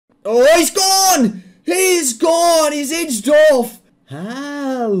Oh, he's gone! He's gone! He's edged off!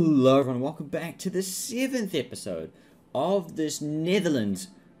 Hello everyone, welcome back to the 7th episode of this Netherlands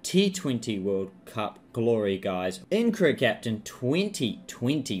T20 World Cup glory, guys. In Crew Captain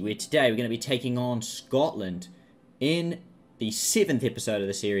 2020, where today we're going to be taking on Scotland in the 7th episode of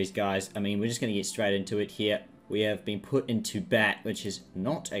the series, guys. I mean, we're just going to get straight into it here. We have been put into bat, which is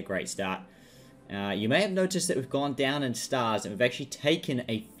not a great start. You may have noticed that we've gone down in stars and we've actually taken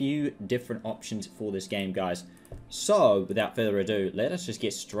a few different options for this game, guys. So, without further ado, let us just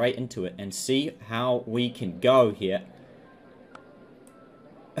get straight into it and see how we can go here.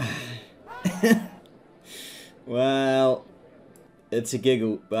 Well, it's a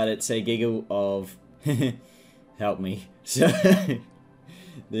giggle, but it's a giggle of help me. So, there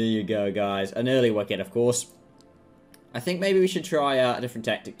you go, guys. An early wicket, of course. I think maybe we should try a different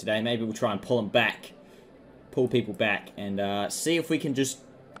tactic today. Maybe we'll try and pull them back. Pull people back and see if we can just,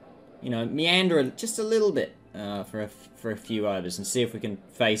 you know, meander just a little bit for a few overs and see if we can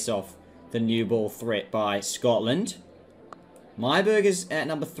face off the new ball threat by Scotland. Myberg is at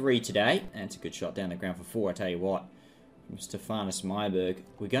number 3 today. And it's a good shot down the ground for 4, I tell you what. From Stefanus Myberg.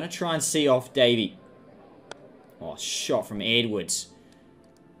 We're going to try and see off Davey. Oh, shot from Edwards.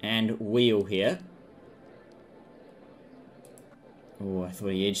 And Wheel here. Oh, I thought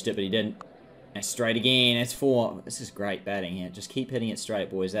he edged it, but he didn't. That's straight again. That's 4. This is great batting here. Just keep hitting it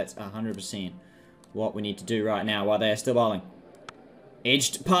straight, boys. That's 100% what we need to do right now while they are still bowling.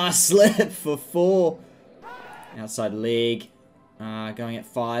 Edged pass slip for 4. Outside leg. Going at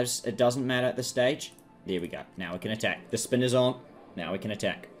 5s. It doesn't matter at this stage. There we go. Now we can attack. The spinner's on. Now we can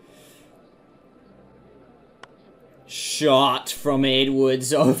attack. Shot from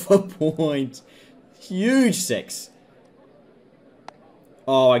Edwards over point. Huge 6.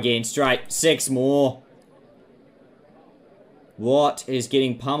 Oh, again, straight. 6 more. What is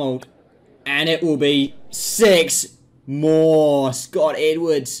getting pummeled? And it will be 6 more. Scott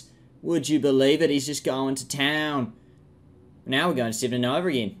Edwards. Would you believe it? He's just going to town. Now we're going 7 over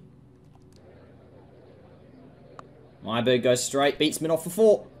again. Myberg goes straight. Beats mid off for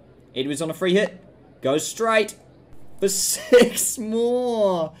 4. Edwards on a free hit. Goes straight. For 6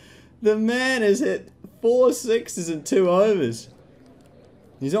 more. The man has hit 4 6s in 2 overs.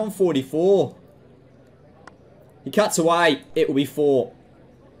 He's on 44. He cuts away. It will be 4.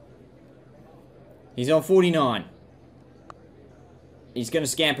 He's on 49. He's going to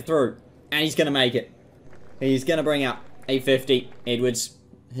scamper through. And he's going to make it. He's going to bring up a 50. Edwards.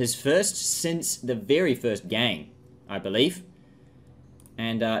 His first since the very first game, I believe.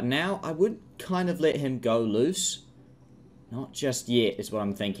 And now I would kind of let him go loose. Not just yet is what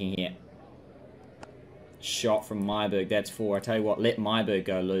I'm thinking here. Shot from Myberg, that's 4. I tell you what, let Myberg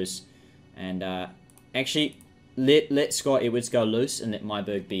go loose. And actually, let Scott Edwards go loose and let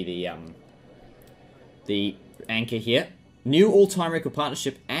Myberg be the anchor here. New all-time record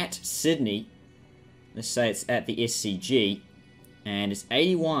partnership at Sydney. Let's say it's at the SCG. And it's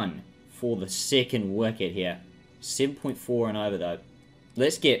 81 for the second wicket here. 7.4 and over though.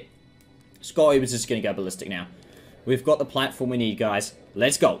 Let's get... Scott Edwards is going to go ballistic now. We've got the platform we need, guys.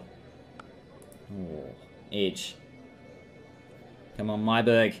 Let's go. Oh. Edge. Come on,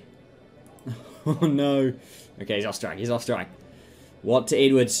 Myberg. Oh, no. Okay, he's off strike. He's off strike. Watt to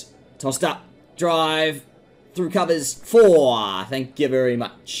Edwards. Tossed up. Drive. Through covers. 4. Thank you very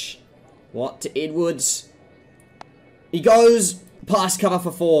much. Watt to Edwards. He goes. Past cover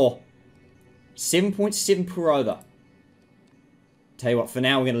for 4. 7.7 per over. Tell you what, for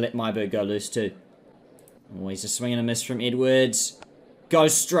now, we're going to let Myberg go loose too. Oh, he's a swing and a miss from Edwards.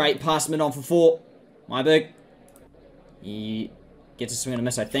 Goes straight. Past mid on for 4. Myberg. He gets a swing and a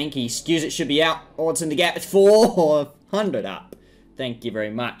miss, I think. He skews it, should be out. Oh, it's in the gap. It's 400 up. Thank you very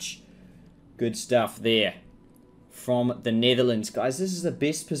much. Good stuff there. From the Netherlands. Guys, this is the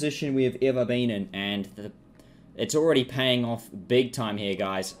best position we have ever been in. And it's already paying off big time here,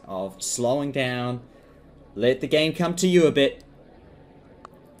 guys. Of slowing down. Let the game come to you a bit.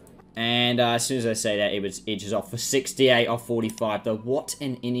 And as soon as I say that, Edwards edges off for 68 off 45. Though, what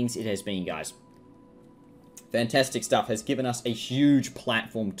an innings it has been, guys. Fantastic stuff. Has given us a huge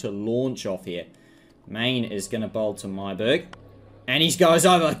platform to launch off here. Main is going to bowl to Myberg. And he goes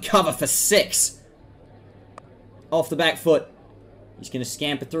over cover for 6. Off the back foot. He's going to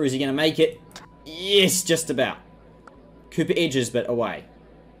scamper through. Is he going to make it? Yes, just about. Cooper edges, but away.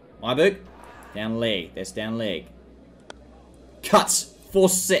 Myberg. Down leg. That's down leg. Cuts for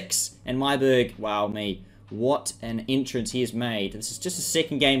 6. And Myberg, wow me. What an entrance he has made. This is just a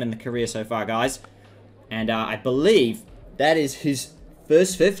second game in the career so far, guys. And I believe that is his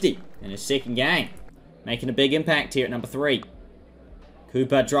first 50 in his second game. Making a big impact here at number 3.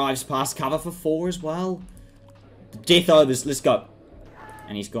 Cooper drives past cover for 4 as well. Death overs. Let's go.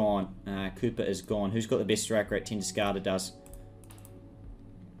 And he's gone. Cooper is gone. Who's got the best strike rate? Doeschate does.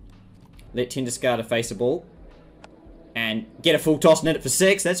 Let Doeschate face the ball. And get a full toss and hit it for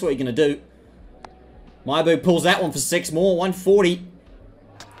 6. That's what you're going to do. Merwe pulls that one for 6 more. 140.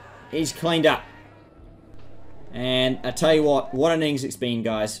 He's cleaned up. And I tell you what an innings it's been,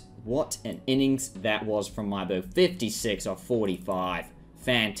 guys. What an innings that was from Merwe. 56 off 45.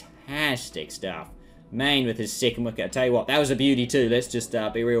 Fantastic stuff. Main with his second wicket. I tell you what, that was a beauty too. Let's just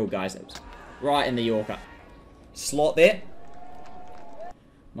be real, guys. It was right in the Yorker. Slot there.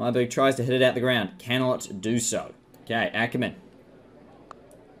 Merwe tries to hit it out the ground. Cannot do so. Okay, Ackerman.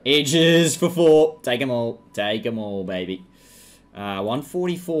 Edges for 4. Take them all. Take them all, baby.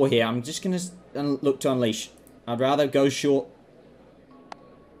 144 here. I'm just going to look to unleash. I'd rather go short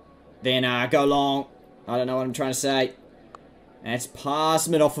than go long. I don't know what I'm trying to say. That's past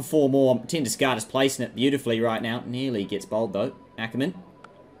mid off for 4 more. Doeschate is placing it beautifully right now. Nearly gets bowled though. Ackerman.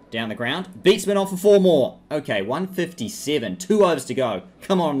 Down the ground. Beats mid off for 4 more. Okay, 157. 2 overs to go.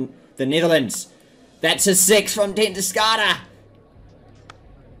 Come on, the Netherlands. That's a 6 from Doeschate.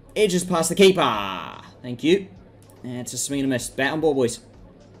 Edges past the keeper. Thank you. And it's a swing and a miss. Bat on ball, boys.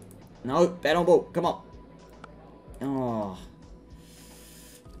 No, bat on ball. Come on. Oh.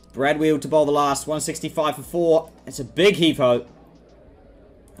 Bradwheel to bowl the last. 165 for 4. It's a big heave-ho.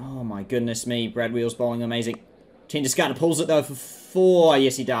 Oh my goodness me. Bradwheel's bowling amazing. Doeschate pulls it though for 4.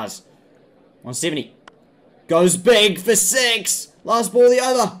 Yes, he does. 170. Goes big for 6. Last ball of the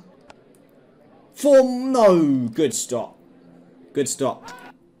over. 4. No. Good stop. Good stop.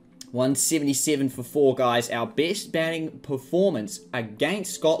 177 for 4, guys. Our best batting performance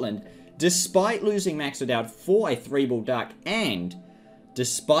against Scotland, despite losing Max O'Dowd for a 3-ball duck, and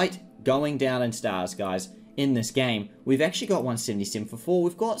despite going down in stars, guys, in this game, we've actually got 177 for 4.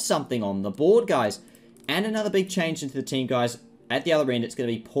 We've got something on the board, guys. And another big change into the team, guys. At the other end, it's going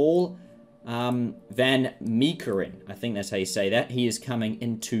to be Paul Van Meekeren. I think that's how you say that. He is coming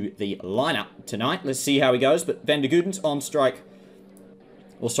into the lineup tonight. Let's see how he goes. But Van der Guden's on strike.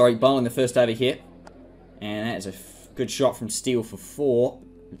 Or sorry, bowling the first over here. And that is a good shot from Steele for 4.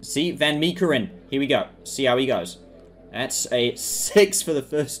 See, Van Meekeren. Here we go. See how he goes. That's a 6 for the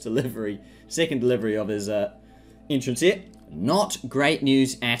first delivery. Second delivery of his entrance here. Not great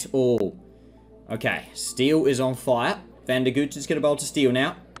news at all. Okay, Steele is on fire. Van der Guten's going to bowl to Steele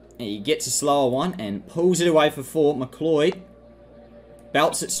now. And he gets a slower one and pulls it away for 4. McLeod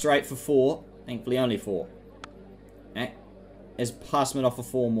belts it straight for 4. Thankfully only 4. Is passing it off for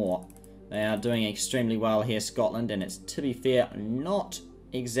 4 more. They are doing extremely well here, Scotland, and it's, to be fair, not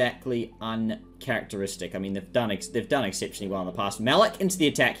exactly uncharacteristic. I mean, they've done exceptionally well in the past. Malik into the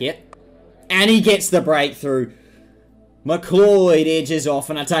attack here, and he gets the breakthrough. McLeod edges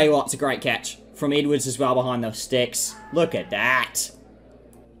off, and I tell you what, it's a great catch from Edwards as well behind those sticks. Look at that.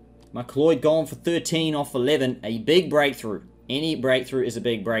 McLeod gone for 13 off 11. A big breakthrough. Any breakthrough is a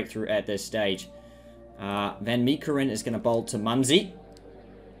big breakthrough at this stage. Van Meekeren is going to bowl to Munsey.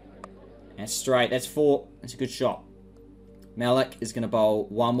 That's straight. That's 4. That's a good shot. Malik is going to bowl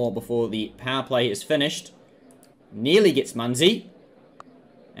 1 more before the power play is finished. Nearly gets Munsey.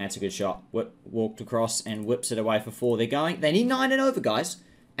 That's a good shot. Walked across and whips it away for 4. They need 9 and over, guys.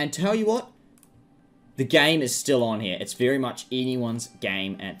 And tell you what, the game is still on here. It's very much anyone's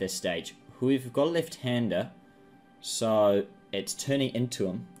game at this stage. We've got a left-hander, so it's turning into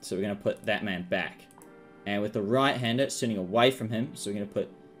him. So we're going to put that man back. And with the right-hander, it's turning away from him. So we're going to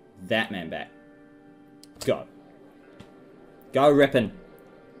put that man back. Go. Go, Rippin.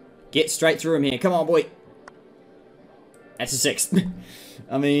 Get straight through him here. Come on, boy. That's a 6.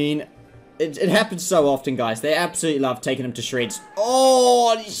 I mean, it happens so often, guys. They absolutely love taking him to shreds.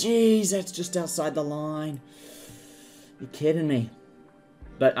 Oh, jeez. That's just outside the line. You're kidding me.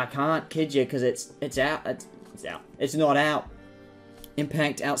 But I can't kid you because it's out. It's out. It's not out.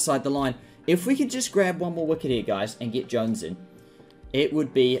 Impact outside the line. If we could just grab 1 more wicket here, guys, and get Jones in, it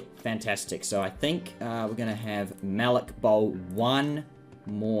would be fantastic. So I think we're going to have Malik bowl 1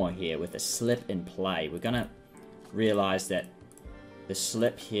 more here with a slip in play. We're going to realize that the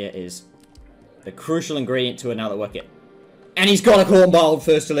slip here is the crucial ingredient to another wicket. And he's got a corn bowled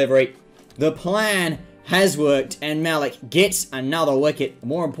first delivery. The plan has worked, and Malik gets another wicket.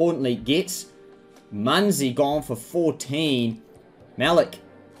 More importantly, gets Munsey gone for 14. Malik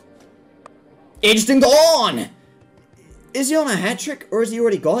edged and gone! Is he on a hat-trick, or has he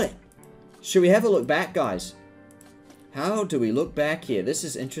already got it? Should we have a look back, guys? How do we look back here? This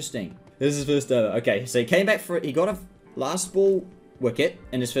is interesting. This is first over. Okay, so he came back for it. He got a last ball wicket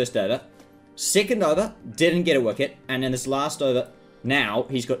in his first over. Second over, didn't get a wicket. And in this last over, Now,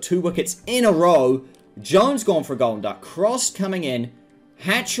 he's got 2 wickets in a row. Jones gone for a golden duck. Cross coming in.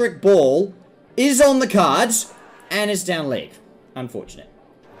 Hat-trick ball is on the cards. And is down leg. Unfortunate.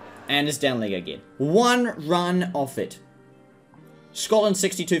 And is down leg again. 1 run off it. Scotland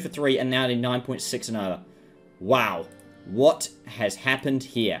 62 for 3 and now 9.6 and over. Wow. What has happened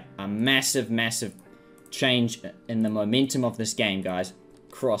here? A massive, massive change in the momentum of this game, guys.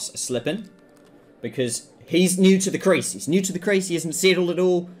 Cross slipping. Because he's new to the crease. He's new to the crease. He hasn't settled at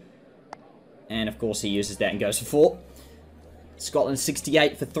all. And, of course, he uses that and goes for 4. Scotland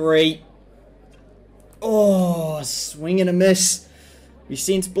 68 for 3. Oh, swing and a miss. We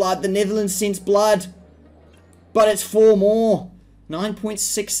sense blood. The Netherlands sense blood. But it's 4 more.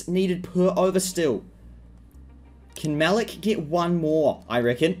 9.6 needed per over still. Can Malik get 1 more, I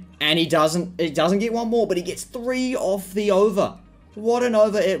reckon? And he doesn't. He doesn't get 1 more, but he gets 3 off the over. What an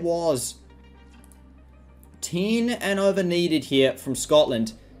over it was. 10 and over needed here from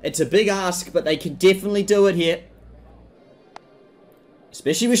Scotland. It's a big ask, but they can definitely do it here.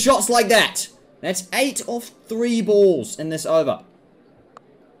 Especially with shots like that. That's 8 off 3 balls in this over.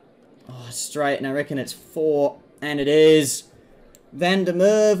 Oh, straight, and I reckon it's 4. And it is. Van der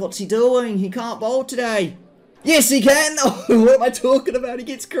Merwe, what's he doing? He can't bowl today. Yes, he can. Oh, what am I talking about? He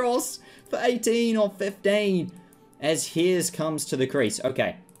gets cross for 18 off 15. As Hears comes to the crease.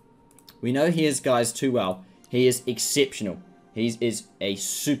 Okay. We know Hears guys too well. He is exceptional. He is a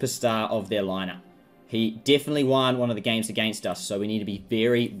superstar of their lineup. He definitely won one of the games against us. So we need to be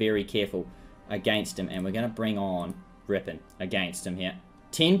very, very careful against him. And we're going to bring on Ripon against him here.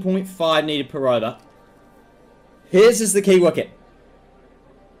 10.5 needed per over. Here's is the key wicket.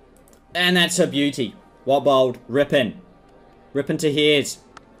 And that's a beauty. What bowled? Ripon. Ripon to Hears.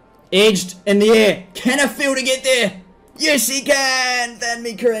 Edged in the air. Can a fielder get there? Yes, he can. Van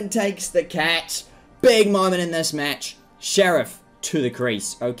Meekeren takes the catch. Big moment in this match. Sheriff to the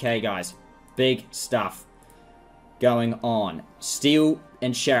crease. Okay, guys. Big stuff going on. Steele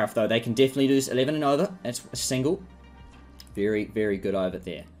and Sheriff, though, they can definitely do this 11 and over. That's a single. Very, very good over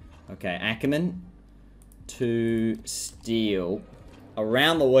there. Okay, Ackerman to Steele.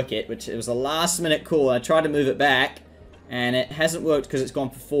 Around the wicket, which it was a last minute call. I tried to move it back, and it hasn't worked because it's gone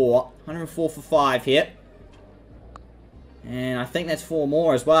for 4. 104 for 5 here. And I think that's 4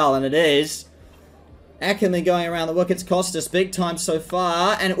 more as well, and it is. Ackerman going around the wickets cost us big time so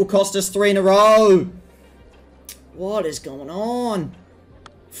far, and it will cost us 3 in a row. What is going on?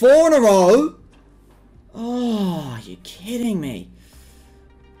 4 in a row? Oh, you're kidding me.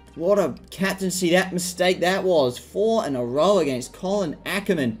 What a captaincy that mistake that was. 4 in a row against Colin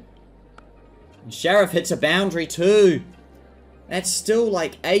Ackerman. And Sheriff hits a boundary too. That's still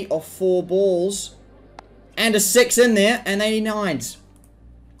like 8 off 4 balls. And a 6 in there. And 89s.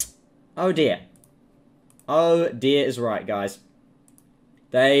 Oh dear. Oh dear is right, guys.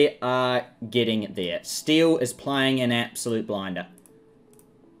 They are getting there. Steele is playing an absolute blinder.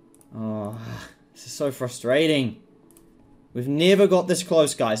 Oh, this is so frustrating. We've never got this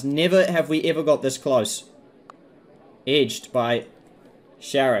close, guys. Never have we ever got this close. Edged by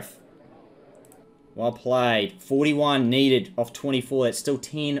Sheriff. Well played. 41 needed off 24. That's still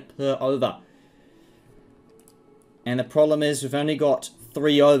 10 per over. And the problem is we've only got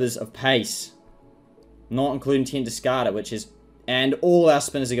 3 overs of pace. Not including 10 discarded, which is... And all our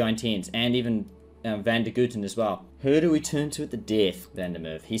spinners are going 10s. And even Van der Gooten as well. Who do we turn to at the death? Van der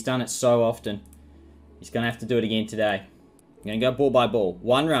Merwe. He's done it so often. He's going to have to do it again today. I'm going to go ball by ball.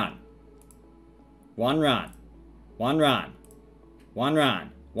 1 run. 1 run. 1 run. 1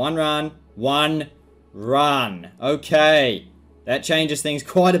 run. 1 run. 1 run. Okay. That changes things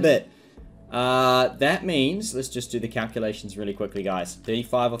quite a bit. That means, let's just do the calculations really quickly, guys.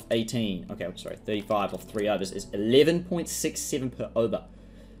 35 off 18. Okay, I'm sorry. 35 off 3 overs is 11.67 per over.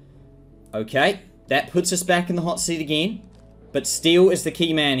 Okay. That puts us back in the hot seat again. But Steele is the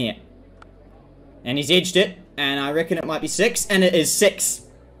key man here. And he's edged it. And I reckon it might be 6. And it is 6.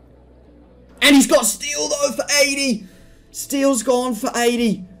 And he's got Steele, though, for 80. Steele's gone for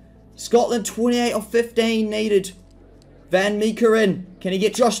 80. Scotland, 28 off 15 needed. Van Meekeren. Can he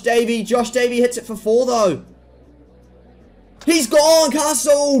get Josh Davey? Josh Davey hits it for 4, though. He's gone.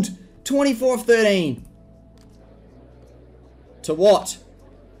 Castled. 24 off 13. To what?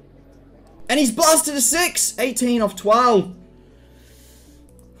 And he's blasted a 6. 18 off 12.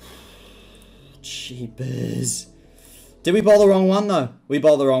 Jeepers. Did we bowl the wrong one, though? We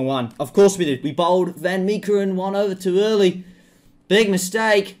bowled the wrong one. Of course we did. We bowled Van Meekeren 1 over too early. Big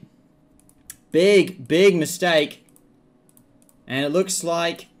mistake. Big, big mistake. And it looks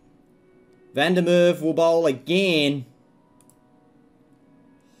like Van der Merwe will bowl again.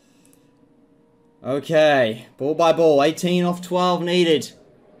 Okay, ball by ball, 18 off 12 needed.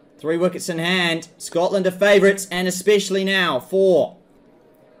 3 wickets in hand. Scotland are favourites, and especially now, 4.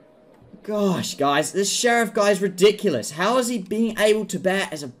 Gosh, guys, this Sheriff guy is ridiculous. How is he being able to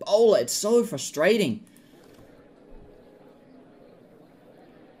bat as a bowler? It's so frustrating.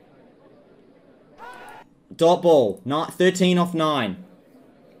 Dot ball, 13 off 9.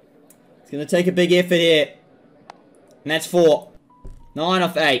 It's going to take a big effort here. And that's 4. 9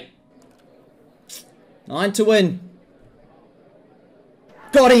 off 8. 9 to win.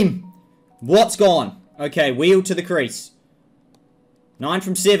 Got him! What's gone? Okay, wheel to the crease. 9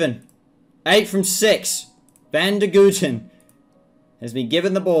 from 7. 8 from 6. Van der Gooten has been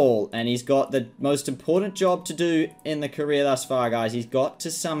given the ball, and he's got the most important job to do in the career thus far, guys. He's got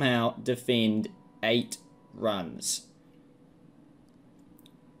to somehow defend 8 runs.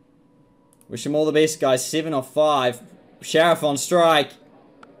 Wish him all the best, guys. 7 off 5. Sheriff on strike.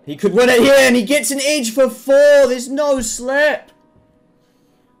 He could win it here, and he gets an edge for 4. There's no slip.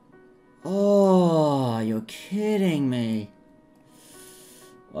 Oh, you're kidding me.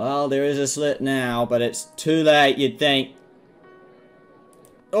 Well, there is a slip now, but it's too late, you'd think.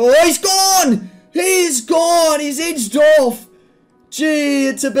 Oh, he's gone! He's gone! He's edged off! Gee,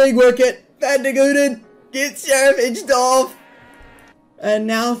 it's a big wicket. Van der Gooten gets Sheriff edged off. And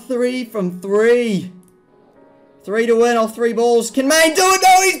now 3 from 3. 3 to win off 3 balls. Can Maine do it?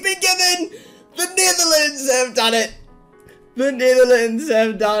 No, he's been given! The Netherlands have done it! The Netherlands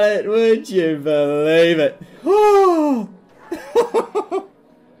have done it. Would you believe it? Oh.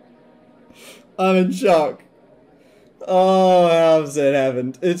 I'm in shock. Oh, how's that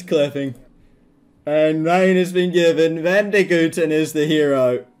happened? It's clipping. And Maine has been given. Van der Gooten is the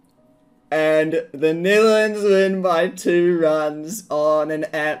hero. And the Netherlands win by 2 runs on an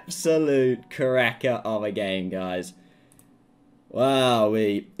absolute cracker of a game, guys. Wow,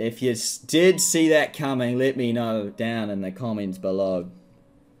 if you did see that coming, let me know down in the comments below.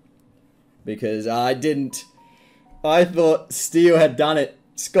 Because I didn't. I thought Steele had done it.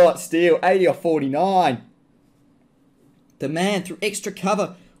 Scott Steele, 80 or 49. The man, through extra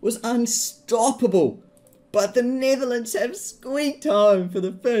cover, was unstoppable. But the Netherlands have squeaked home for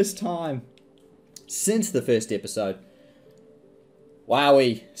the first time since the first episode.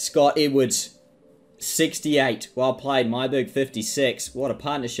 Wowie, Scott Edwards, 68, well played. Myberg, 56. What a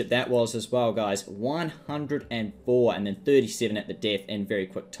partnership that was as well, guys. 104 and then 37 at the death in very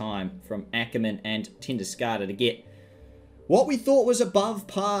quick time from Ackerman and Doeschate to get what we thought was above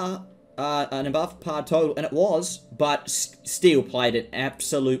par, an above par total, and it was, but Steele played an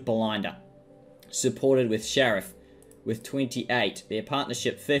absolute blinder. Supported with Sheriff with 28. Their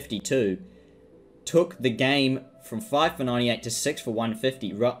partnership, 52. Took the game from 5 for 98 to 6 for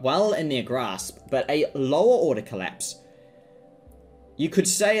 150, well in their grasp, but a lower order collapse. You could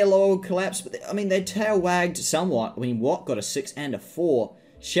say a lower order collapse, but I mean, they tail wagged somewhat. I mean, Watt got a 6 and a 4.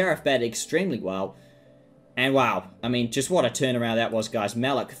 Sheriff batted extremely well. And wow, I mean, just what a turnaround that was, guys.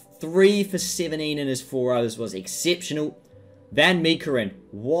 Malik, 3 for 17 in his 4 overs was exceptional. Van Meekeren,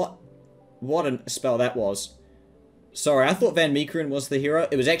 what a spell that was. Sorry, I thought Van Meekeren was the hero.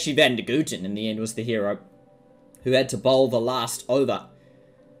 It was actually Van der Gooten in the end was the hero, who had to bowl the last over.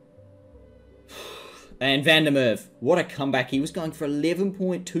 And Van der Merwe, what a comeback. He was going for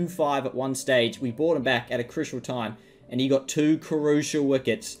 11.25 at one stage. We brought him back at a crucial time, and he got 2 crucial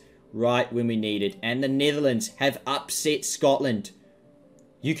wickets right when we needed. And the Netherlands have upset Scotland.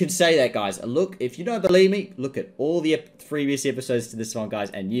 You can say that, guys. Look, if you don't believe me, look at all the previous episodes to this one, guys,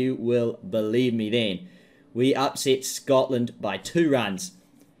 and you will believe me then. We upset Scotland by 2 runs.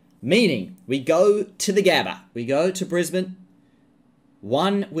 Meaning, we go to the Gabba. We go to Brisbane.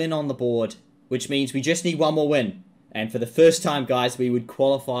 1 win on the board, which means we just need 1 more win. And for the first time, guys, we would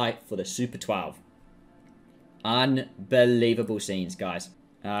qualify for the Super 12. Unbelievable scenes, guys.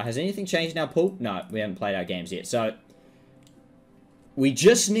 Has anything changed in our pool? No, we haven't played our games yet. So, we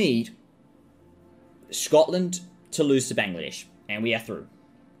just need Scotland to lose to Bangladesh. And we are through.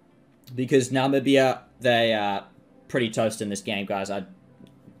 Because Namibia, they are pretty toast in this game, guys. I've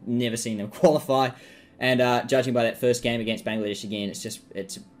never seen them qualify. And judging by that first game against Bangladesh again,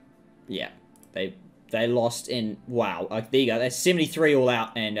 yeah. They lost in, wow. There you go. They're 73 all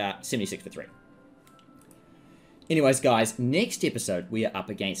out and 76 for 3. Anyways, guys, next episode, we are up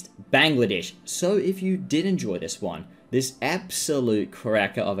against Bangladesh. So if you did enjoy this one, this absolute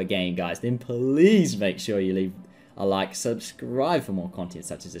cracker of a game, guys, then please make sure you leave a like, subscribe for more content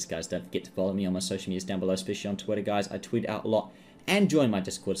such as this, guys. Don't forget to follow me on my social medias down below, especially on Twitter, guys. I tweet out a lot. And join my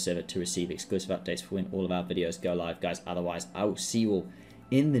Discord server to receive exclusive updates for when all of our videos go live, guys. Otherwise, I will see you all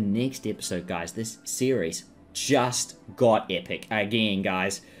in the next episode, guys. This series just got epic again,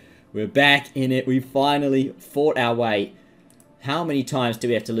 guys. We're back in it. We finally fought our way. How many times do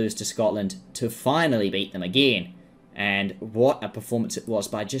we have to lose to Scotland to finally beat them again? And what a performance it was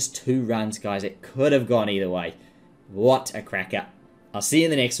by just 2 runs, guys. It could have gone either way. What a cracker. I'll see you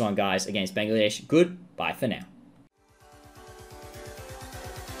in the next one, guys, against Bangladesh. Goodbye for now.